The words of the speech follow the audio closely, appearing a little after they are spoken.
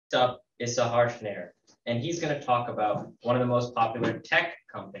up is Saharsh Nair, and he's going to talk about one of the most popular tech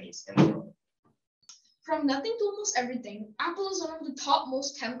companies in the world. From nothing to almost everything, Apple is one of the top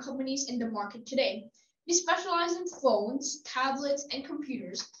most tech companies in the market today. We specialize in phones, tablets, and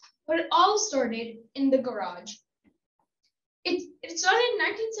computers, but it all started in the garage. It started in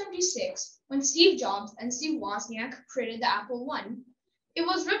 1976 when Steve Jobs and Steve Wozniak created the Apple I. It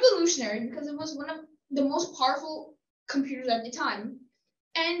was revolutionary because it was one of the most powerful computers at the time,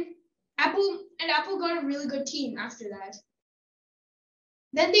 and Apple got a really good team after that.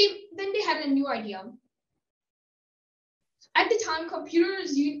 Then they had a new idea. At the time,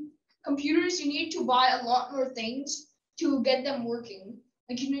 computers you need to buy a lot more things to get them working.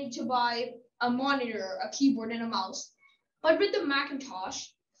 Like you need to buy a monitor, a keyboard, and a mouse. But with the Macintosh,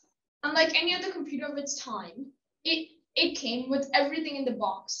 unlike any other computer of its time, it came with everything in the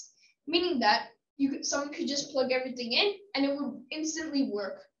box, meaning that someone could just plug everything in and it would instantly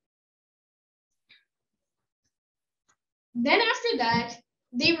work. Then after that,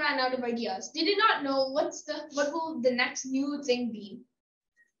 they ran out of ideas. They did not know what will the next new thing be.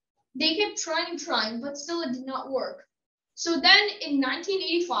 They kept trying, but still it did not work. So then in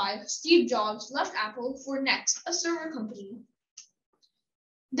 1985, Steve Jobs left Apple for Next, a server company.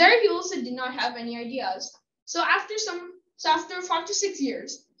 There he also did not have any ideas. So after 5 to 6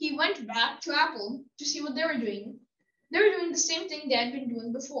 years, he went back to Apple to see what they were doing. They were doing the same thing they had been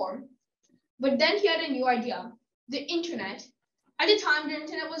doing before. But then he had a new idea, the internet. At the time, the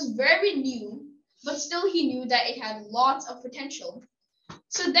internet was very new, but still he knew that it had lots of potential.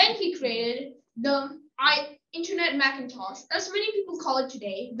 So then he created the Internet Macintosh, as many people call it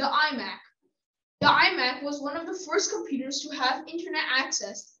today, the iMac. The iMac was one of the first computers to have internet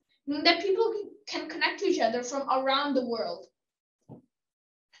access, meaning that people can connect to each other from around the world.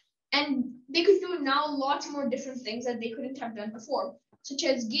 And they could do now lots more different things that they couldn't have done before, such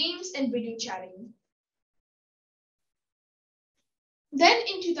as games and video chatting. Then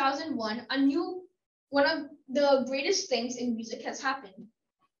in 2001, one of the greatest things in music has happened.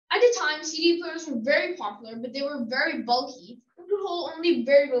 At the time, CD players were very popular, but they were very bulky and could hold only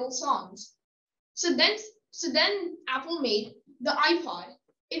very little songs. So then Apple made the iPod.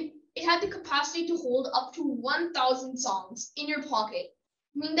 It had the capacity to hold up to 1,000 songs in your pocket,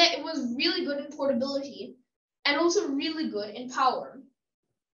 meaning that it was really good in portability and also really good in power.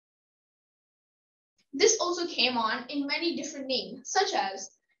 This also came on in many different names, such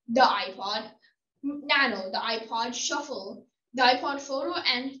as the iPod Nano, the iPod Shuffle, the iPod Photo,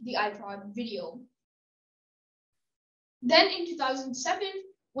 and the iPod Video. Then in 2007,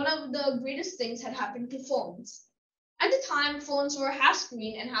 one of the greatest things had happened to phones. At the time, phones were half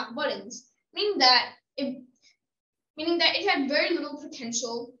screen and half buttons, meaning that it had very little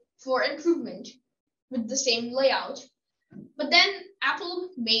potential for improvement with the same layout. But then Apple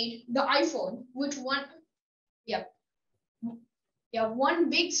made the iPhone, which one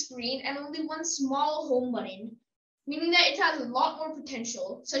big screen and only one small home button, meaning that it has a lot more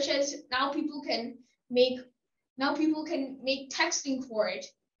potential, such as now people can make texting for it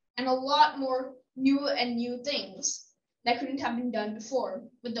and a lot more new things that couldn't have been done before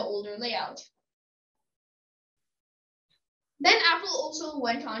with the older layout. Then Apple also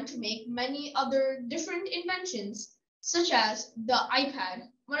went on to make many other different inventions, such as the iPad,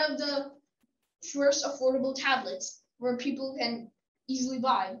 one of the first affordable tablets where people can easily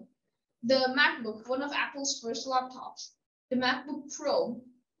buy. The MacBook, one of Apple's first laptops. The MacBook Pro,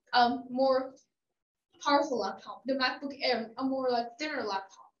 a more powerful laptop. The MacBook Air, a more thinner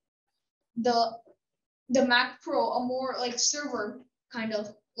laptop. The Mac Pro, a more server kind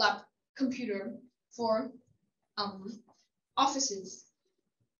of computer for offices.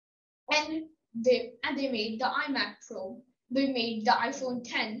 And they made the iMac Pro. They made the iPhone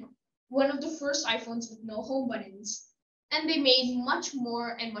X, one of the first iPhones with no home buttons. And they made much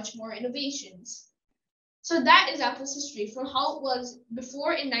more innovations. So that is Apple's history from how it was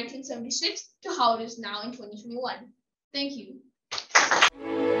before in 1976 to how it is now in 2021. Thank you.